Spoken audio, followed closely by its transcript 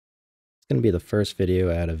going to be the first video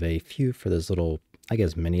out of a few for this little, I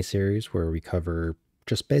guess, mini series where we cover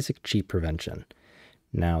just basic cheat prevention.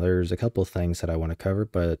 Now, there's a couple of things that I want to cover,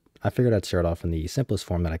 but I figured I'd start off in the simplest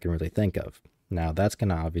form that I can really think of. Now, that's going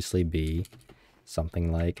to obviously be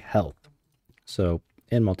something like health. So,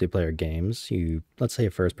 in multiplayer games, let's say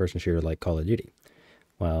a first-person shooter like Call of Duty.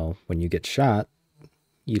 Well, when you get shot,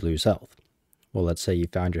 you lose health. Well, let's say you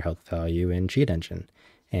found your health value in Cheat Engine,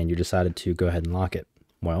 and you decided to go ahead and lock it.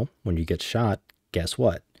 Well, when you get shot, guess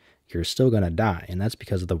what? You're still going to die, and that's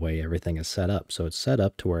because of the way everything is set up. So it's set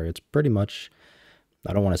up to where it's pretty much,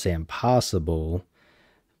 I don't want to say impossible,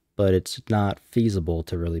 but it's not feasible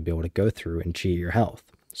to really be able to go through and cheat your health.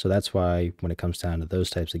 So that's why when it comes down to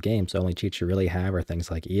those types of games, the only cheats you really have are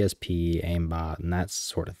things like ESP, aimbot, and that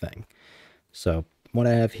sort of thing. So what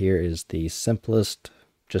I have here is the simplest,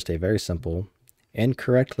 just a very simple,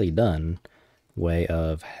 incorrectly done way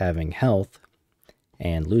of having health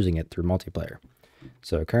and losing it through multiplayer.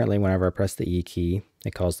 So currently, whenever I press the E key,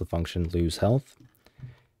 it calls the function lose health.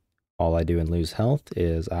 All I do in lose health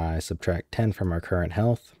is I subtract 10 from our current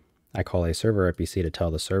health. I call a server RPC to tell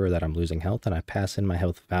the server that I'm losing health, and I pass in my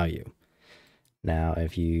health value. Now,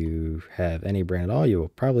 if you have any brain at all, you will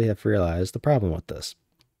probably have realized the problem with this.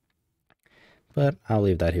 But I'll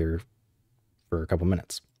leave that here for a couple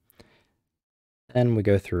minutes. Then we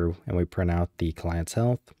go through and we print out the client's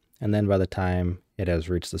health, and then by the time it has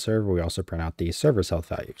reached the server, we also print out the server's health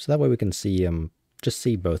value. So that way we can just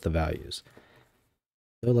see both the values.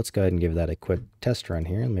 So let's go ahead and give that a quick test run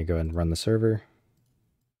here. Let me go ahead and run the server.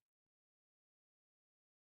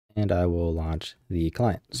 And I will launch the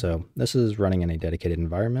client. So this is running in a dedicated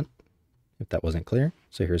environment, if that wasn't clear.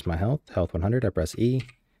 So here's my health 100. I press E,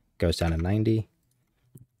 goes down to 90.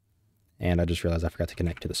 And I just realized I forgot to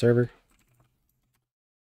connect to the server.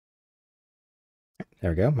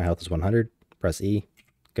 There we go, my health is 100. Press E,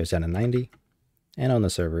 goes down to 90, and on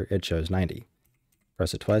the server, it shows 90.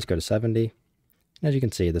 Press it twice, go to 70, and as you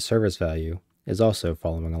can see, the server's value is also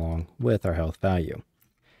following along with our health value.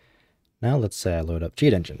 Now let's say I load up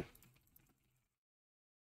Cheat Engine.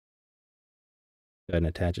 Go ahead and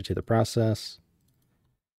attach it to the process.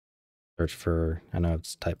 Search for, I know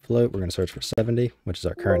it's type float, we're going to search for 70, which is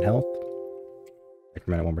our current health.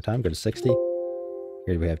 Increment it one more time, go to 60.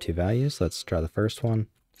 Here we have two values. Let's try the first one,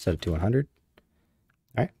 set it to 100.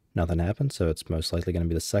 All right, nothing happened, so it's most likely going to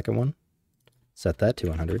be the second one. Set that to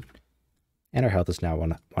 100, and our health is now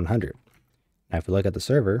 100. Now, if we look at the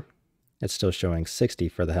server, it's still showing 60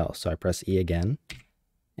 for the health. So I press E again,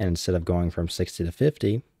 and instead of going from 60 to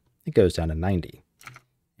 50, it goes down to 90.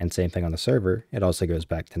 And same thing on the server, it also goes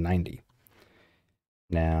back to 90.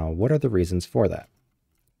 Now, what are the reasons for that?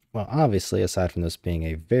 Well, obviously, aside from this being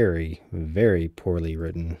a very, very poorly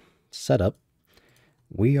written setup,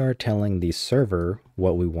 we are telling the server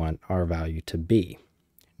what we want our value to be.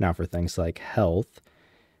 Now, for things like health,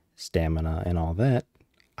 stamina, and all that,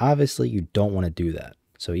 obviously you don't want to do that.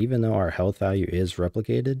 So even though our health value is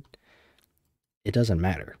replicated, it doesn't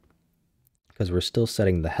matter because we're still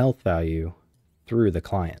setting the health value through the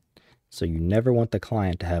client. So you never want the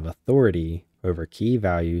client to have authority over key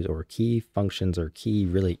values or key functions or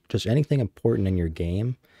really just anything important in your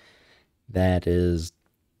game that is,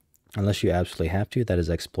 unless you absolutely have to, that is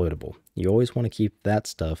exploitable. You always want to keep that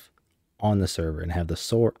stuff on the server and have the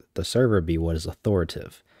server be what is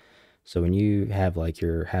authoritative. So when you have like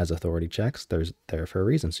your has authority checks, there's there for a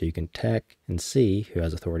reason. So you can check and see who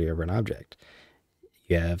has authority over an object.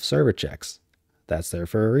 You have server checks. That's there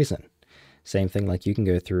for a reason. Same thing, like you can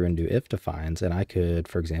go through and do if defines, and I could,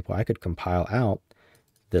 for example, I could compile out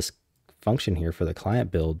this function here for the client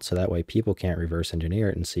build so that way people can't reverse engineer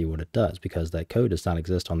it and see what it does, because that code does not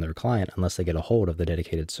exist on their client unless they get a hold of the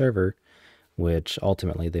dedicated server, which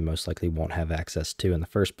ultimately they most likely won't have access to in the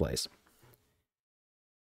first place.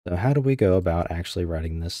 So how do we go about actually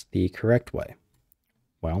writing this the correct way?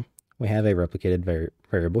 Well, we have a replicated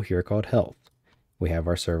variable here called health. We have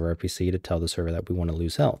our server RPC to tell the server that we want to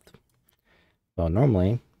lose health. Well,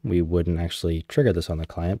 normally we wouldn't actually trigger this on the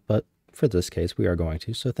client, but for this case we are going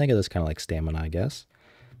to. So think of this kind of like stamina, I guess.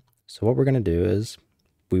 So what we're going to do is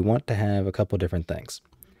we want to have a couple different things.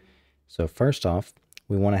 So first off,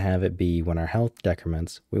 we want to have it be when our health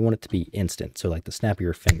decrements, we want it to be instant. So like the snap of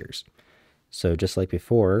your fingers. So just like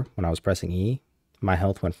before, when I was pressing E, my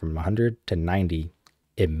health went from 100 to 90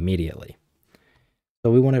 immediately.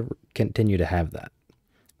 So we want to continue to have that.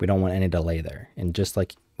 We don't want any delay there. And just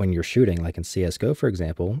like when you're shooting, like in CSGO, for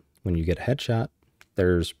example, when you get a headshot,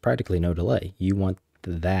 there's practically no delay. You want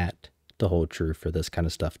that to hold true for this kind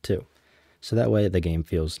of stuff too. So that way the game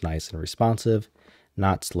feels nice and responsive,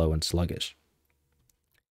 not slow and sluggish.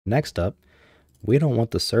 Next up, we don't want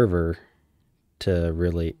the server to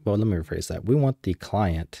really, well, let me rephrase that. We want the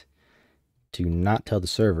client to not tell the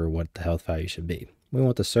server what the health value should be. We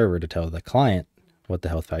want the server to tell the client what the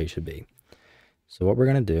health value should be. So what we're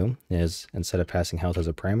going to do is, instead of passing health as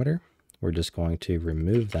a parameter, we're just going to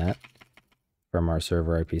remove that from our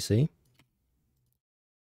server RPC,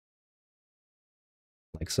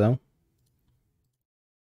 like so.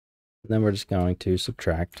 And then we're just going to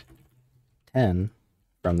subtract 10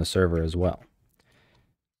 from the server as well.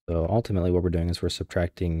 So ultimately what we're doing is we're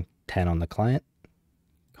subtracting 10 on the client,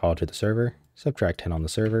 call to the server, subtract 10 on the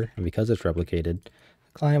server, and because it's replicated,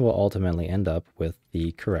 the client will ultimately end up with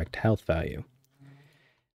the correct health value.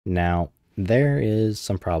 Now, there is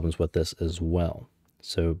some problems with this as well.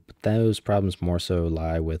 So those problems more so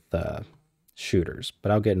lie with shooters,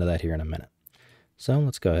 but I'll get into that here in a minute. So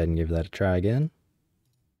let's go ahead and give that a try again.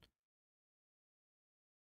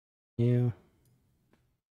 Okay,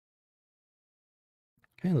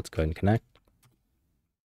 let's go ahead and connect.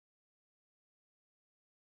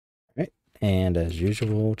 All right, and as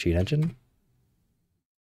usual, cheat engine.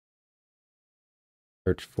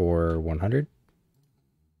 Search for 100.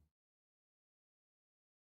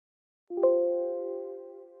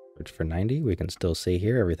 Search for 90. We can still see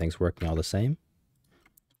here everything's working all the same.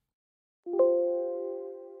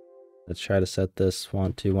 Let's try to set this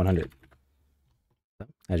one to 100.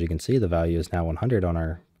 As you can see, the value is now 100 on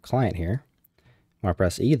our client here. When I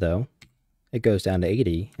press E though, it goes down to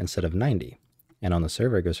 80 instead of 90. And on the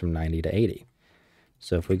server, it goes from 90 to 80.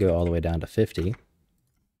 So if we go all the way down to 50,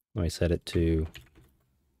 let me set it to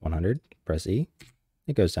 100, press E,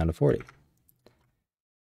 it goes down to 40.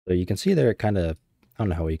 So you can see there, it kind of, I don't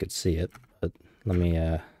know how you could see it, but let me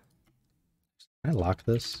can I lock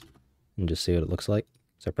this and just see what it looks like.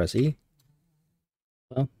 So I press E.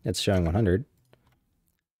 Well, it's showing 100,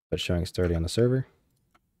 but it's showing 30 on the server.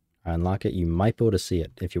 I unlock it. You might be able to see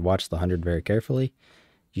it. If you watch the 100 very carefully,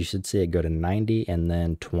 you should see it go to 90 and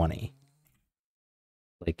then 20.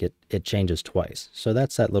 Like it changes twice. So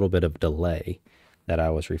that's that little bit of delay that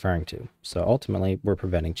I was referring to. So ultimately, we're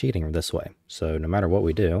preventing cheating this way. So no matter what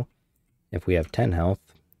we do, if we have 10 health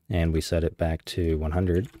and we set it back to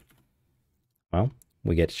 100, well,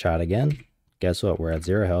 we get shot again. Guess what? We're at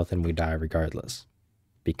 0 health and we die regardless,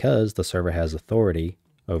 because the server has authority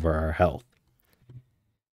over our health.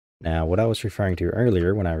 Now, what I was referring to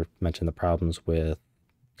earlier when I mentioned the problems with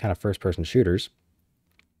kind of first-person shooters,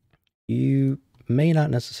 you may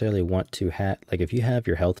not necessarily want to have, like if you have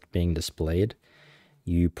your health being displayed,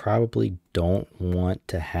 you probably don't want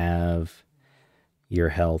to have your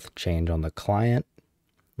health change on the client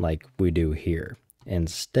like we do here.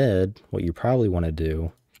 Instead, what you probably want to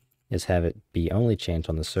do is have it be only changed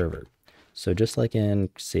on the server. So just like in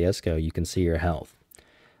CSGO, you can see your health.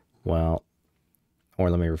 Well, or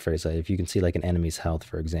let me rephrase that. If you can see like an enemy's health,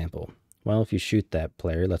 for example. Well, if you shoot that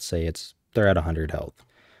player, let's say they're at 100 health.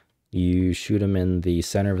 You shoot them in the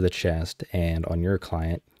center of the chest, and on your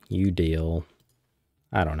client, you deal,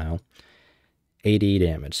 I don't know, 80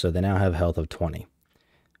 damage. So they now have health of 20.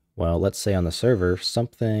 Well, let's say on the server,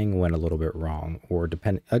 something went a little bit wrong, or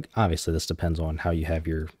obviously this depends on how you have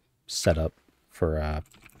your setup for,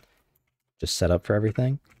 just set up for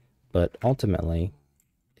everything. But ultimately,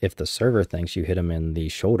 if the server thinks you hit them in the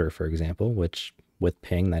shoulder, for example, which with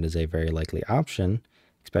ping, that is a very likely option,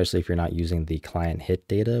 especially if you're not using the client hit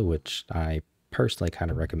data, which I personally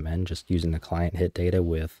kind of recommend just using the client hit data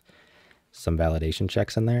with some validation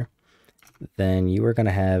checks in there, then you are going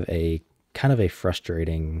to have a kind of a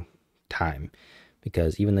frustrating time,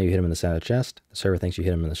 because even though you hit them in the center of the chest, the server thinks you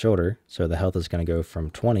hit them in the shoulder, so the health is going to go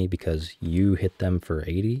from 20 because you hit them for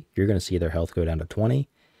 80. You're going to see their health go down to 20.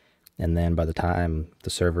 And then by the time the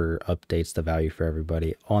server updates the value for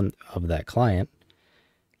everybody of that client,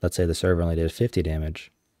 let's say the server only did 50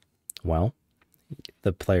 damage. Well,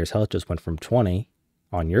 the player's health just went from 20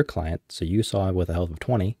 on your client, so you saw it with a health of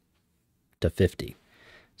 20 to 50.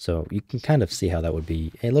 So you can kind of see how that would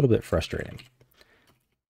be a little bit frustrating.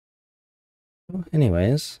 Well,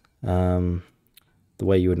 anyways, the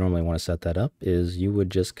way you would normally want to set that up is you would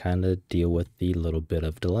just kind of deal with the little bit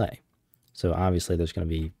of delay. So obviously there's going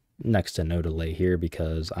to be next to no delay here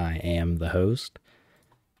because I am the host.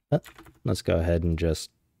 But let's go ahead and just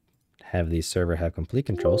have the server have complete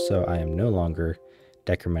control, so I am no longer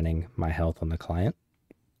decrementing my health on the client.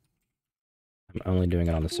 I'm only doing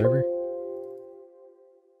it on the server.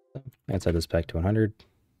 So I can set this back to 100.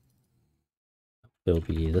 It'll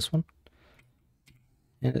be this one.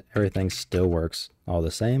 And everything still works all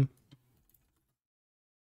the same.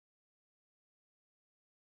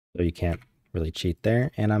 So you can't really cheat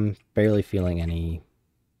there, and I'm barely feeling any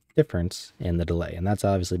difference in the delay, and that's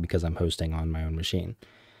obviously because I'm hosting on my own machine.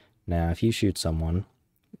 Now, if you shoot someone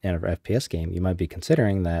in an FPS game, you might be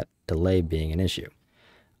considering that delay being an issue.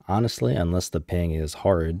 Honestly, unless the ping is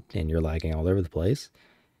hard and you're lagging all over the place,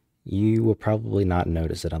 you will probably not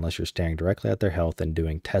notice it unless you're staring directly at their health and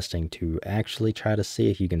doing testing to actually try to see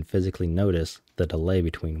if you can physically notice the delay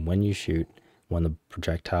between when you shoot, when the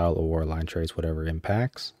projectile or line trace, whatever,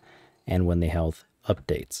 impacts, and when the health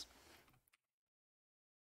updates.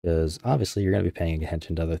 Because obviously you're going to be paying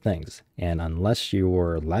attention to other things. And unless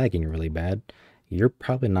you're lagging really bad, you're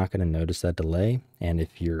probably not going to notice that delay. And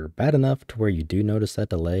if you're bad enough to where you do notice that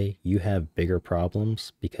delay, you have bigger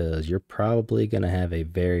problems because you're probably going to have a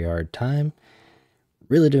very hard time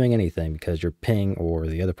really doing anything because your ping or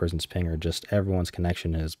the other person's ping or just everyone's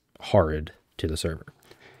connection is horrid to the server.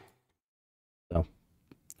 So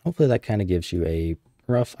hopefully that kind of gives you a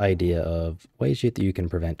rough idea of ways that you can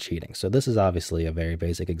prevent cheating. So this is obviously a very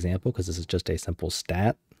basic example because this is just a simple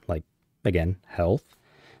stat, like, again, health.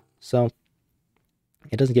 So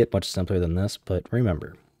it doesn't get much simpler than this, but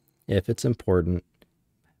remember, if it's important,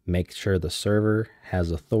 make sure the server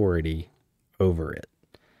has authority over it.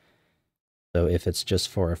 So if it's just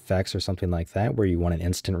for effects or something like that, where you want an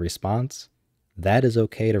instant response, that is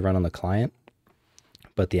okay to run on the client,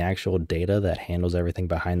 but the actual data that handles everything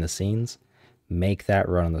behind the scenes, make that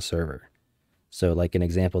run on the server. So like an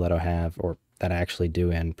example that I'll have, or that I actually do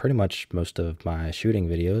in pretty much most of my shooting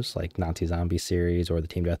videos, like Nazi Zombie series or the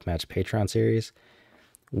Team Deathmatch Patreon series,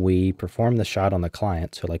 we perform the shot on the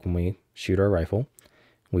client. So like when we shoot our rifle,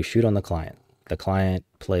 we shoot on the client. The client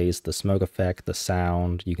plays the smoke effect, the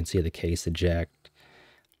sound, you can see the case eject,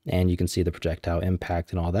 and you can see the projectile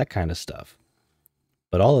impact and all that kind of stuff.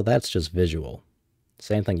 But all of that's just visual.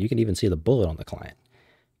 Same thing, you can even see the bullet on the client.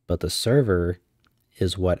 But the server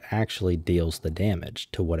is what actually deals the damage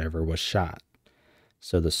to whatever was shot.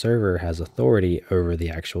 So the server has authority over the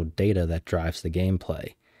actual data that drives the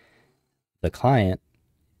gameplay. The client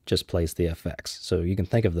just plays the effects. So you can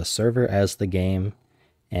think of the server as the game,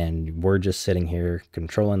 and we're just sitting here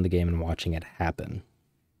controlling the game and watching it happen.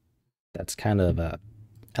 That's kind of at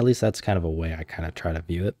least that's kind of a way I kind of try to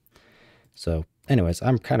view it. So anyways,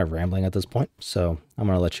 I'm kind of rambling at this point, so I'm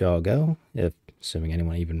going to let you all go, assuming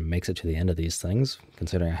anyone even makes it to the end of these things.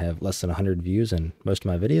 Considering I have less than 100 views in most of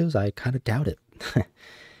my videos, I kind of doubt it.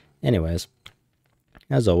 Anyways,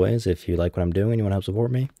 as always, if you like what I'm doing and you want to help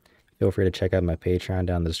support me, feel free to check out my Patreon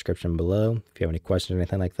down in the description below. If you have any questions or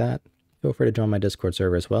anything like that, feel free to join my Discord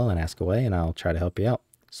server as well and ask away, and I'll try to help you out.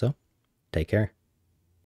 So, take care.